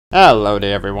Hello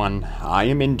there everyone, I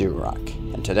am Indurok,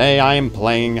 and today I am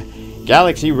playing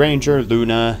Galaxy Ranger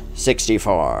Luna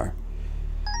 64.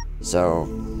 So,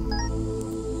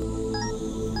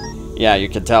 yeah, you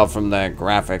can tell from the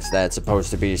graphics that it's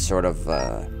supposed to be sort of,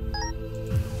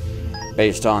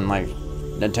 based on, like,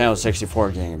 Nintendo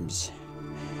 64 games.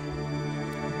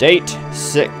 Date,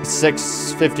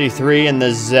 6/53 in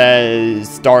the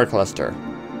Star Cluster.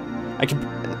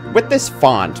 With this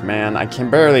font, man, I can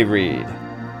barely read.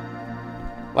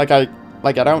 Like I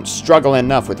don't struggle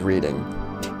enough with reading.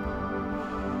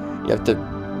 You have to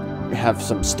have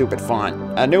some stupid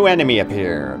font. A new enemy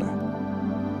appeared.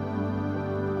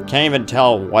 Can't even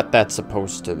tell what that's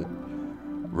supposed to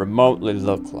remotely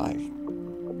look like.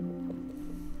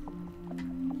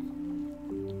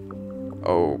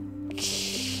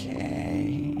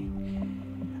 Okay.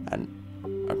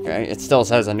 Okay, it still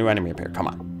says a new enemy appeared. Come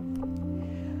on.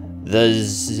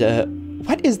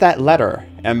 What is that letter?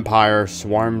 Empire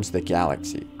swarms the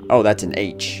galaxy. Oh, that's an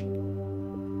H.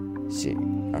 C.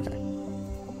 Okay.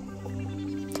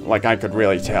 Like I could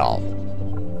really tell.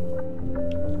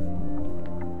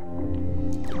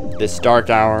 In this dark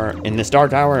hour,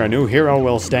 a new hero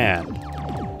will stand.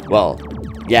 Well,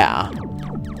 yeah.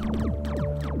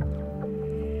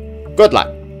 Good luck.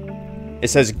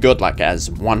 It says good luck as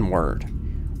one word.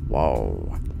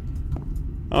 Whoa.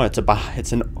 Oh, it's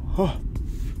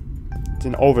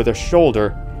an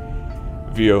over-the-shoulder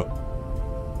view.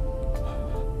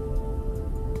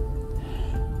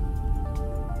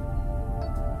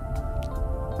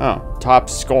 Oh, top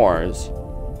scores.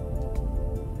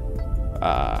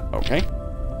 Okay.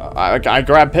 I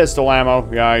grabbed pistol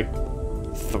ammo. Yeah,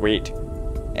 sweet.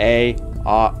 Wait,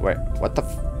 what the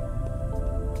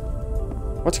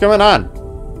what's going on?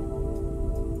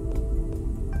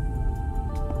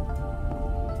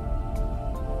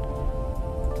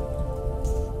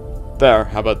 There,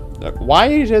 how about that?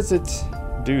 Why does it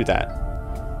do that?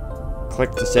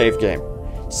 Click to save game.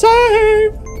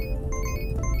 Save!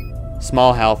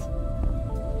 Small health.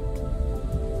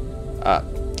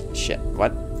 Shit,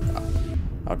 what?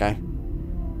 Okay.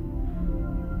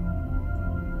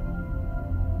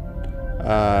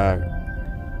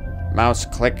 Mouse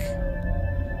click.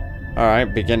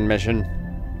 Alright, begin mission.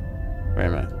 Wait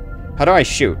a minute. How do I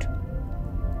shoot?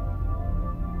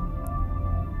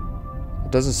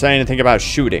 Doesn't say anything about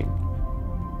shooting.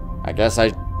 I guess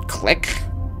I click.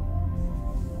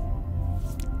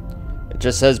 It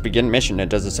just says begin mission. It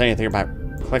doesn't say anything about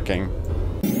clicking.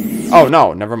 Oh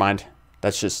no, never mind.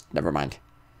 Never mind.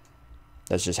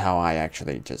 That's just how I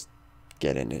actually just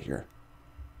get into here.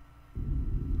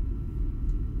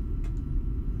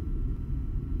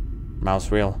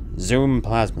 Mouse wheel. Zoom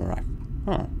plasma rifle.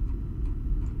 Oh.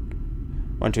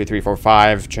 1, 2, 3, 4,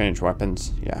 5. Change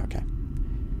weapons. Yeah, okay.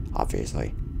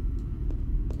 Obviously.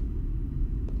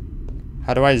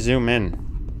 How do I zoom in?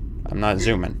 I'm not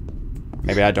zooming.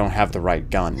 Maybe I don't have the right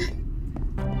gun.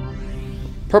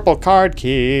 Purple card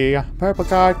key. Purple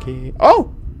card key.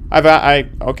 Oh!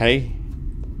 Okay.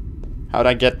 How'd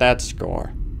I get that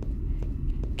score?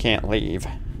 Can't leave.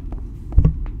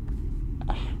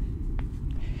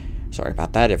 Sorry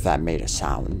about that if that made a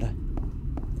sound.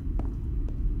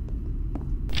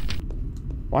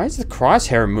 Why does the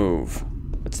crosshair move?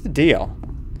 What's the deal?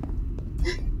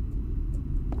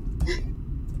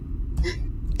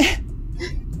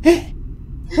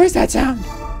 Where's that sound?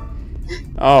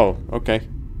 Oh, okay.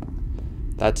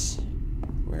 That's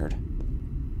weird.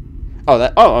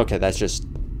 Oh, okay. That just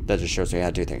shows me how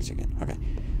to do things again. Okay.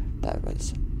 That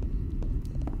was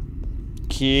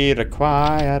key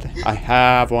required. I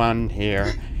have one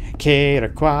here. Key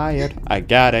required. I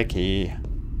got a key.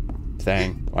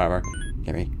 Thing. Whatever.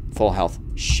 Give me full health.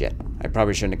 Shit. I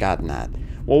probably shouldn't have gotten that.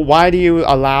 Well, why do you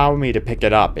allow me to pick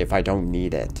it up if I don't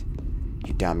need it?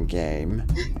 You dumb game.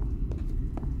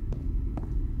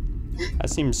 That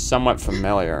seems somewhat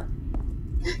familiar.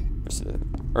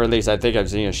 Or at least I think I've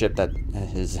seen a ship that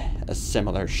is a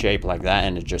similar shape like that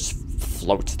and it just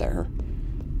floats there.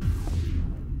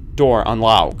 Door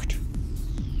unlocked.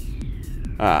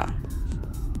 Ah.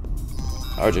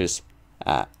 Oh, jeez.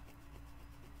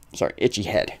 Sorry, itchy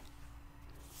head.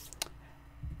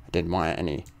 Didn't want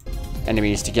any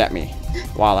enemies to get me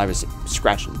while I was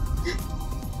scratching.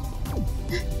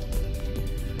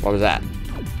 What was that?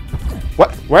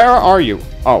 What? Where are you?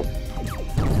 Oh.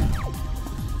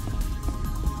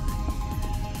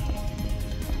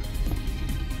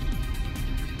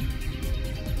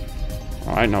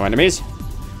 Alright, no enemies.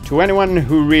 To anyone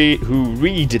who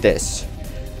read this,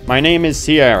 my name is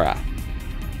Sierra.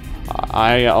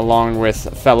 I, along with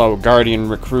fellow Guardian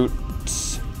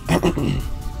recruits,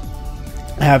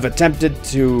 have attempted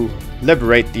to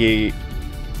liberate the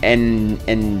Endeavor?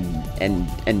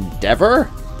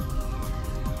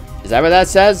 Is that what that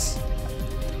says?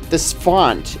 This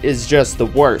font is just the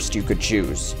worst you could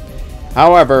choose.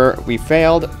 However, we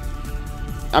failed.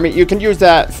 I mean, you can use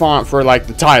that font for, like,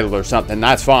 the title or something.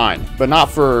 That's fine. But not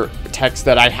for text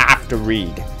that I have to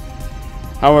read.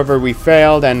 However, we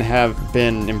failed and have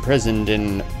been imprisoned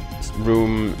in a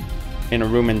room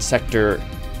in Sector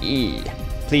E.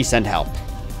 Please send help.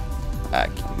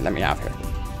 Let me out here.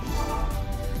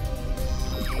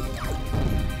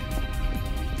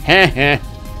 Heh heh.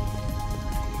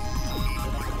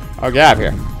 Oh, get out of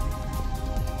here.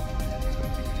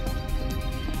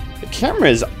 The camera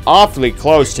is awfully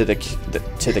close to the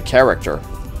character.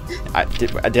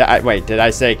 Wait, did I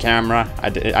say camera?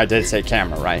 I did say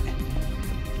camera, right?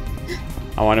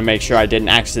 I want to make sure I didn't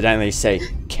accidentally say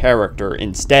character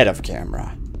instead of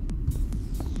camera.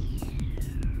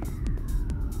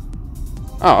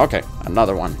 Oh, okay.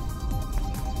 Another one.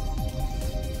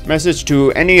 Message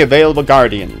to any available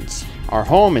guardians. Our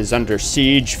home is under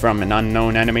siege from an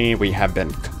unknown enemy. We have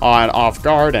been caught off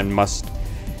guard and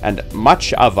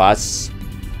much of us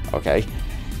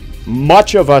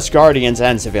guardians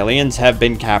and civilians have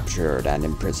been captured and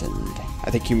imprisoned. I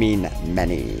think you mean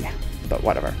many, but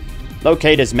whatever.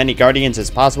 Locate as many guardians as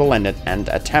possible and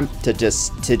attempt to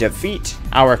defeat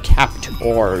our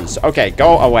captors. Okay,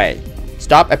 go away.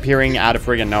 Stop appearing out of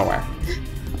friggin' nowhere.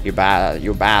 You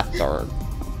bastard.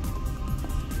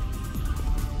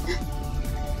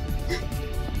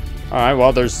 Alright,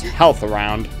 well, there's health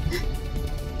around.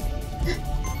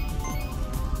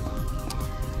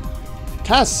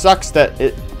 Kinda sucks that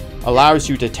it allows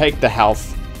you to take the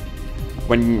health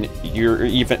when you're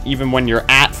even when you're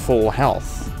at full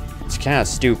health. It's kinda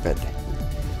stupid.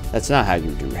 That's not how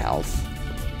you do health.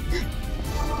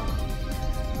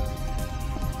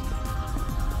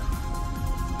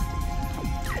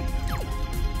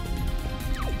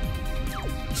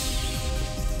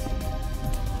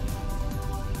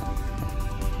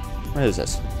 What is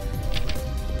this?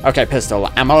 Okay, pistol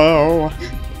ammo.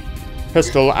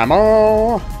 Pistol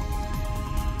ammo.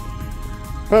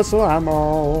 Pistol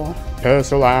ammo.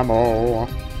 Pistol ammo.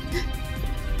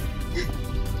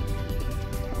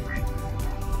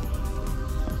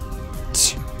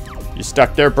 You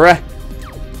stuck there, bruh?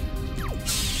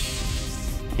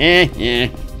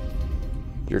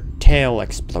 Your tail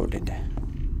exploded.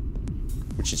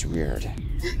 Which is weird.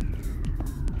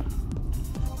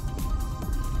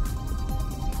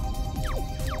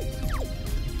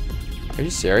 Are you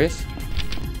serious?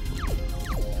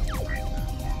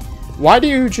 Why do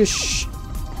you just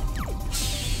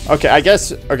Okay, I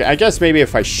guess maybe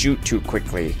if I shoot too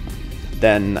quickly,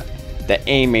 then the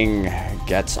aiming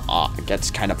gets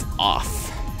kind of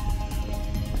off.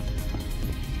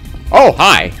 Oh,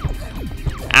 hi.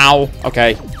 Ow.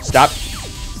 Okay, stop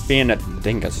being a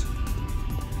dingus.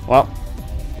 Well,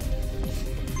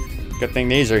 good thing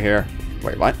these are here.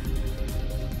 Wait, what?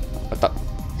 What the?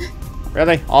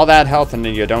 Really? All that health and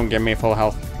then you don't give me full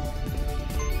health?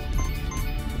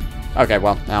 Okay,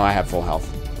 well, now I have full health.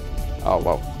 Oh,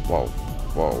 whoa, whoa,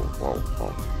 whoa, whoa,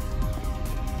 whoa.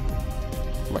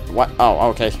 Wait, what? Oh,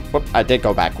 okay. Whoop, I did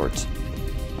go backwards.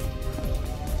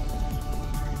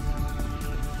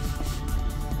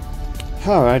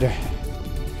 Alright.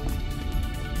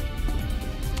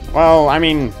 Well, I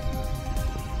mean...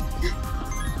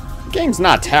 the game's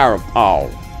not terrible. Oh,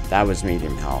 that was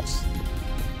medium health.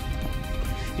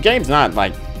 The game's not,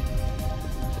 like,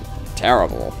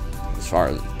 terrible, as far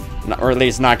as... or at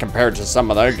least not compared to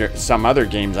some other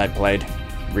games I played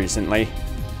recently.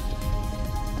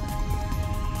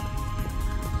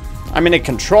 I mean, it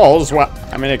controls well.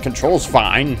 I mean, it controls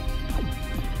fine.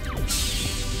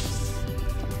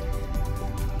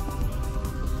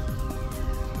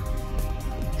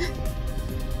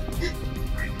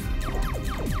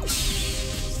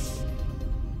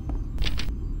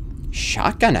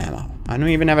 Shotgun ammo. I don't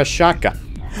even have a shotgun.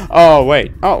 Oh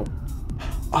wait. Oh.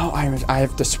 Oh, I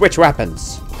have to switch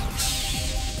weapons.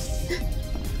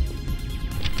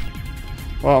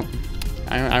 Well,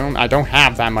 I don't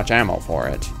have that much ammo for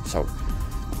it, so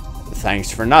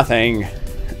thanks for nothing.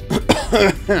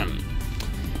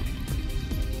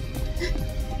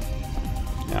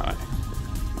 No,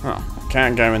 oh,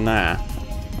 can't go in there.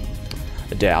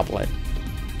 A tablet.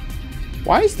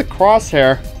 Why is the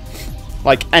crosshair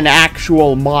like an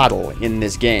actual model in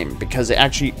this game? Because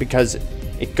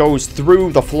it goes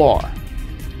through the floor.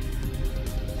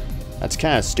 That's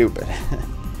kind of stupid,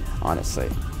 honestly.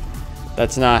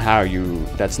 That's not how you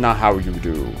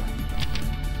do.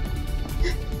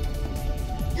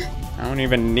 I don't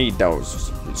even need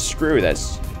those. Screw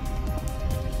this.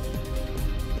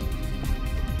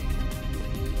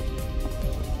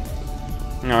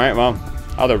 Alright, well,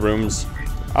 other rooms.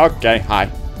 Okay,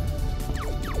 hi.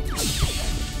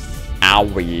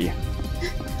 Owie.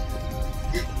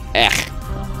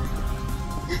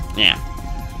 Yeah.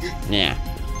 Yeah.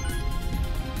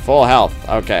 Full health.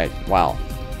 Okay, well.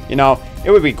 You know,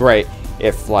 it would be great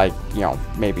if, like, you know,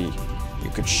 maybe you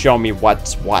could show me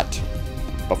what's what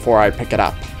before I pick it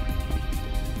up.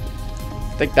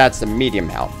 I think that's the medium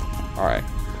health. Alright.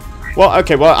 Well,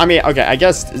 okay, well, I mean, okay, I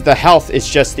guess the health is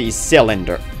just these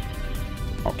cylinder.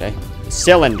 Okay.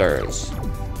 Cylinders.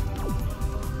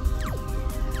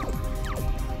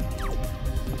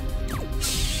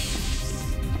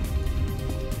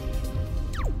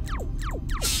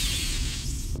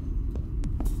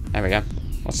 There we go.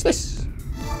 What's this?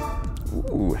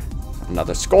 Ooh,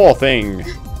 another skull thing.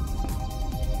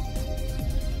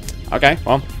 Okay,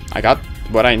 well, I got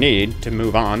what I need to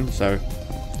move on, so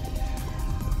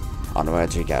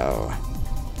onward you go.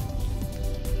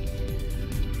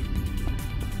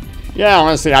 Yeah,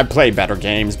 honestly, I've played better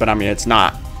games, but I mean, it's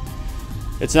not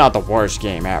the worst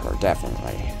game ever,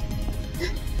 definitely.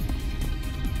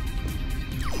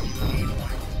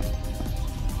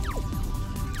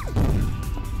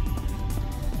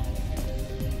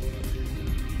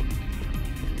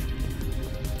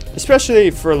 Especially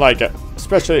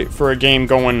for a game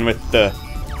going with the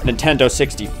Nintendo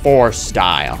 64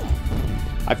 style.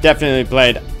 I've definitely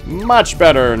played much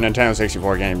better Nintendo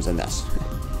 64 games than this.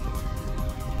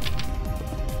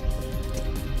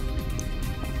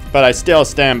 But I still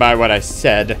stand by what I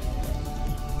said.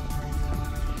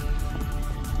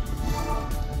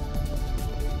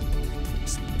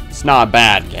 It's not a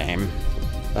bad game,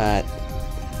 but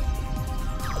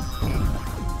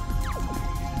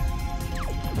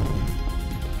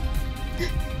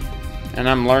and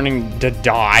I'm learning to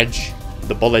dodge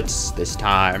the bullets this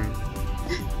time,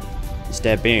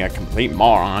 instead of being a complete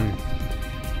moron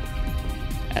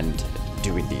and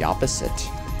doing the opposite.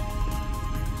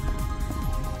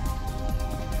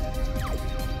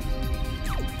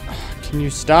 Can you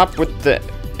stop with the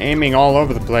aiming all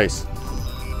over the place?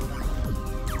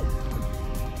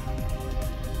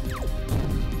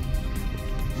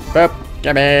 Boop,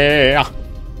 gimme!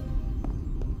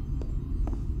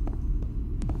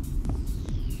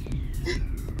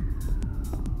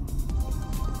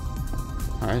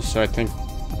 Alright, so I think...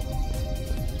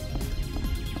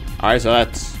 Alright, so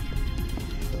that's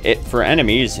it for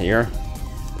enemies here.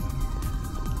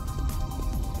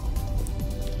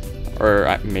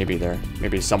 Or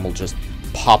maybe some will just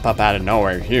pop up out of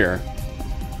nowhere here.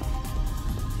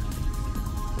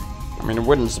 I mean, it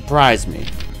wouldn't surprise me.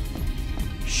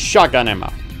 Shotgun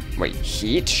ammo. Wait,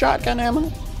 heat shotgun ammo?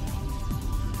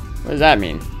 What does that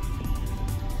mean?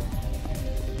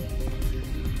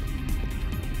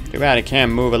 Too bad it can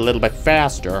move a little bit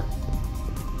faster.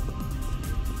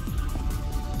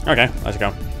 Okay, let's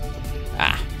go.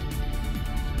 Ah.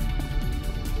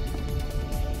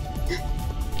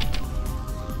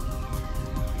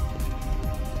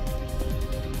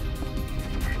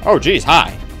 Oh, geez,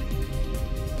 hi.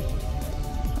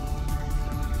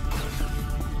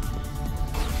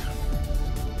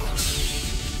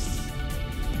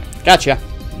 Gotcha.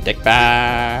 Dick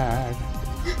bag.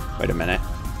 Wait a minute.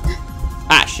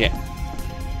 Ah, shit.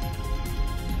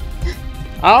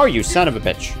 Oh, you son of a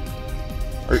bitch.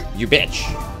 Or, you bitch.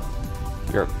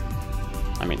 You're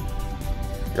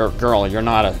a girl. You're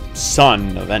not a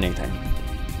son of anything.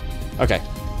 Okay.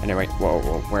 Anyway, whoa,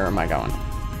 where am I going?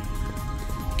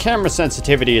 Camera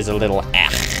sensitivity is a little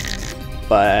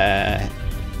but...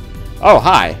 Oh,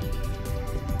 hi.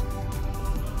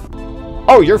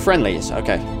 Oh, you're friendlies.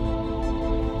 Okay.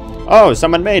 Oh,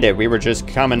 someone made it. We were just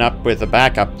coming up with a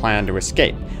backup plan to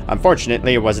escape.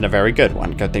 Unfortunately, it wasn't a very good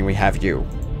one. Good thing we have you.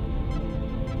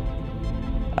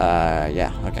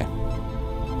 Yeah, okay.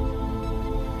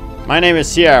 My name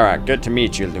is Sierra. Good to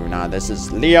meet you, Luna. This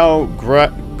is Leo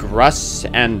Gruss,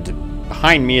 and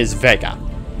behind me is Vega.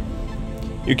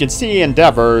 You can see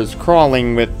Endeavor is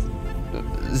crawling with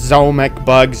Zomic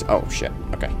bugs. Oh, shit.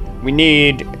 Okay. We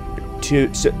need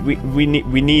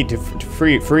to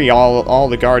free all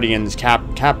the Guardians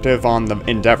captive on the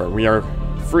Endeavor. We are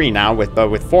free now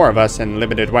but with 4 of us and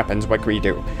limited weapons. What can we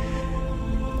do?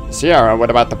 Sierra,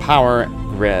 what about the power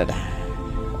grid?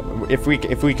 If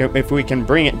we can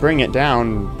bring it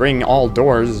down, bring all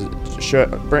doors.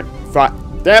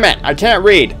 Damn it! I can't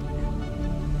read.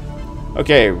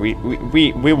 Okay, we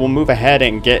will move ahead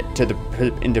and get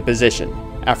into position.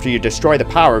 After you destroy the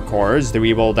power cores,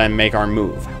 we will then make our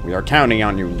move. We are counting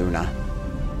on you, Luna.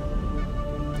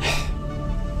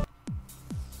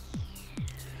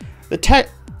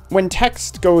 When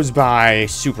text goes by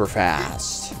super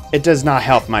fast, it does not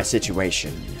help my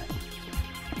situation.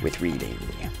 with reading.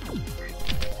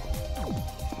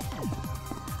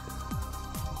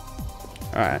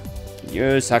 Alright.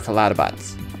 You suck a lot of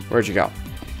butts. Where'd you go?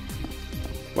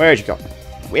 Where'd you go?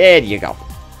 Where'd you go?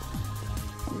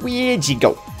 Where'd you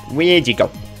go? Where'd you go?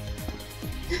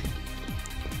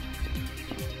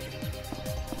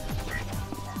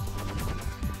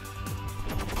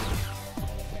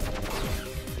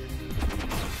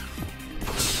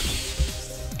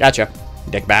 Gotcha.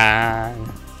 Dick bag.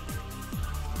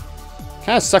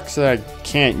 Kinda sucks that I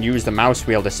can't use the mouse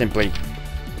wheel to simply,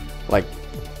 like,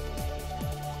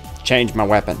 change my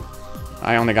weapon.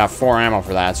 I only got 4 ammo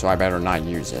for that, so I better not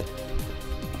use it.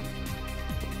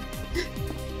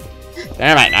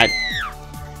 Damn it,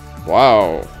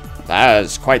 Whoa. That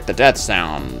is quite the death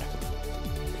sound.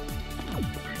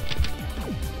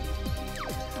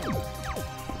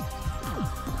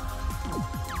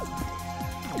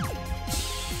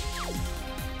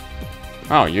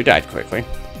 Oh, you died quickly.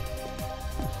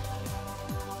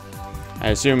 I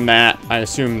assume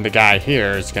the guy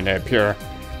here is gonna appear.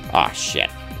 Aw, shit.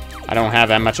 I don't have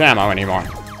that much ammo anymore.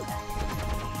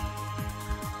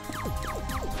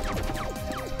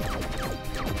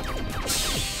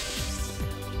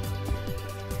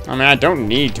 I mean, I don't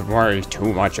need to worry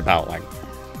too much about, like,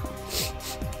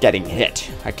 getting hit.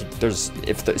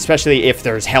 Especially if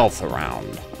there's health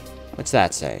around. What's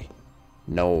that say?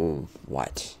 No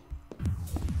what?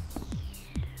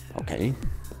 Okay.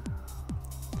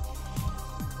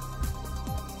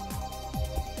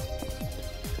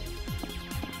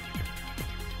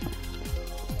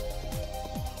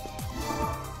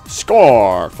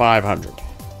 Score 500.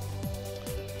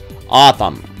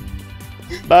 Awesome.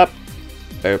 Boop.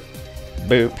 Boop.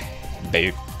 Boop.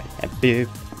 Boop. And boop.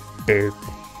 Boop.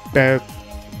 Boop.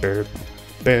 Boop.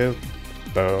 Boop.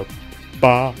 Boop.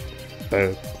 Ba.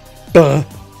 Boop. Ba.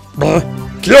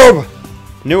 Ba. Cube!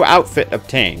 New outfit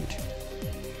obtained.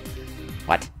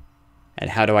 What? And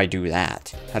how do I do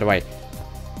that? How do I...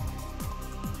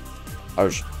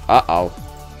 Oh, uh-oh.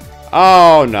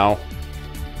 Oh, no.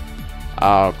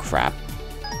 Oh, crap.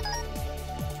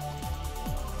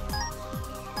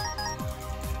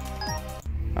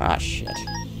 Ah, shit.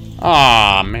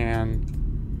 Aw, man.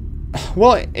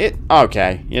 Well,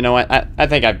 okay. You know what? I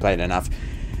think I've played enough.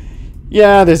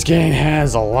 Yeah, this game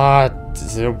has a lot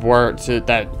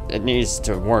that it needs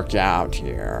to work out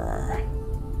here.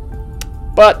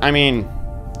 But, I mean,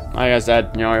 like I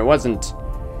said, you know, it wasn't...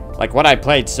 Like, what I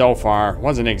played so far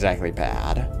wasn't exactly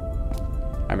bad.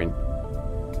 I mean...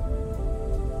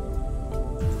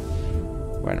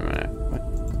 Wait a minute. What?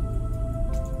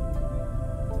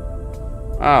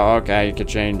 Oh, okay. You could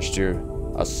change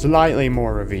to a slightly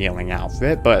more revealing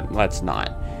outfit, but let's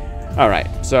not.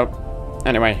 Alright, so,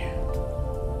 anyway.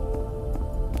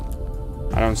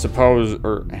 I don't suppose,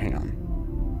 hang on.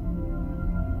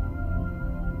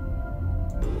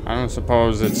 I don't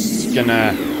suppose it's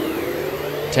gonna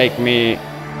take me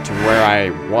to where I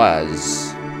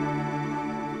was.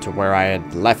 To where I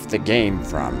had left the game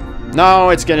from. No,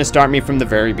 it's gonna start me from the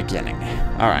very beginning.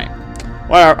 Alright.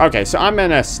 Well, okay, so I'm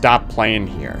gonna stop playing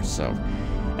here, so...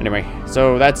 Anyway,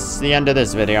 so that's the end of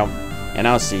this video, and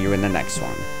I'll see you in the next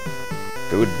one.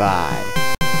 Goodbye.